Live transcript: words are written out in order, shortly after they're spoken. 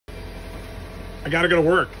I gotta go to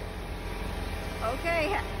work.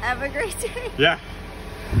 Okay, have a great day. Yeah.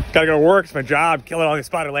 Gotta go to work. It's my job, killing all these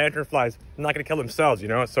spotted lanternflies. I'm not gonna kill themselves, you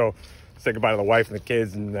know? So say goodbye to the wife and the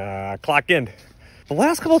kids and clock in. The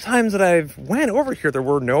last couple of times that I've went over here, there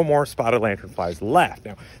were no more spotted lanternflies left.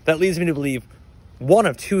 Now, that leads me to believe one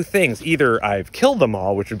of two things. Either I've killed them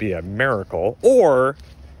all, which would be a miracle, or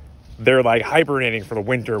they're like hibernating for the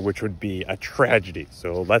winter, which would be a tragedy.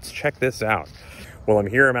 So let's check this out. Well, I'm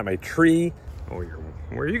here, I'm at my tree. Oh,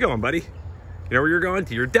 where are you going, buddy? You know where you're going?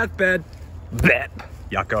 To your deathbed. Bet.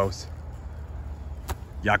 Yuckos.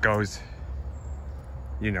 Yuckos.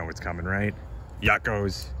 You know what's coming, right?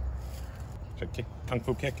 Yuckos. Should I kick? Kung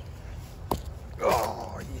Fu kick?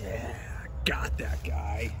 Oh, yeah. Got that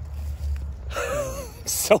guy.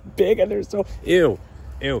 So big and they're so... Ew.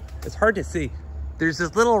 Ew. It's hard to see. There's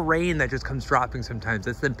this little rain that just comes dropping sometimes.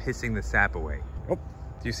 That's them pissing the sap away. Oh, do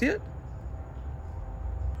you see it?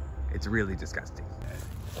 It's really disgusting.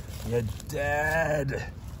 You're dead.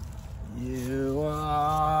 You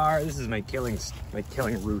are. This is my killing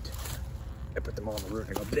route. I put them all on the root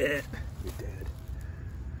and I go, bleh. You're dead.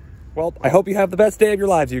 Well, I hope you have the best day of your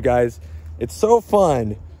lives, you guys. It's so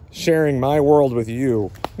fun sharing my world with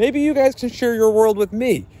you. Maybe you guys can share your world with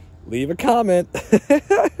me. Leave a comment.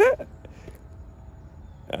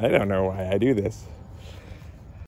 I don't know why I do this.